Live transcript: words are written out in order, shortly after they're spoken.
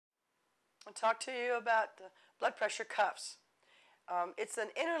I'll talk to you about the blood pressure cuffs. It's an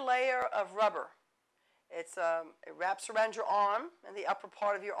inner layer of rubber. It wraps around your arm and the upper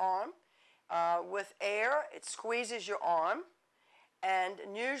part of your arm. With air, it squeezes your arm, and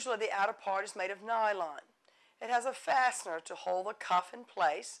usually the outer part is made of nylon. It has a fastener to hold the cuff in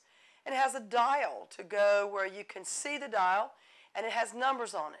place, and it has a dial to go where you can see the dial, and it has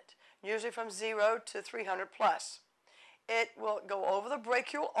numbers on it, usually from 0 to 300 plus. It will go over the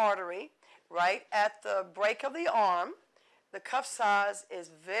brachial artery right at the break of the arm. The cuff size is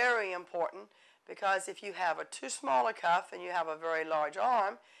very important because if you have a too small a cuff and you have a very large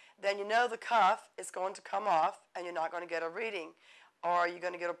arm, then you know the cuff is going to come off and you're not going to get a reading, or you're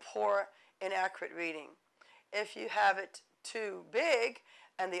going to get a poor, inaccurate reading. If you have it too big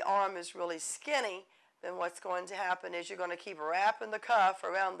and the arm is really skinny, then what's going to happen is you're going to keep wrapping the cuff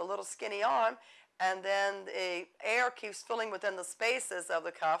around the little skinny arm, and then the air keeps filling within the spaces of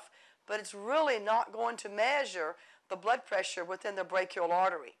the cuff, but it's really not going to measure the blood pressure within the brachial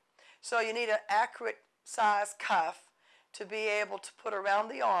artery. So you need an accurate size cuff to be able to put around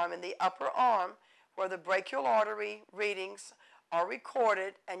the arm, in the upper arm, where the brachial artery readings are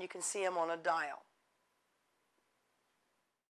recorded and you can see them on a dial.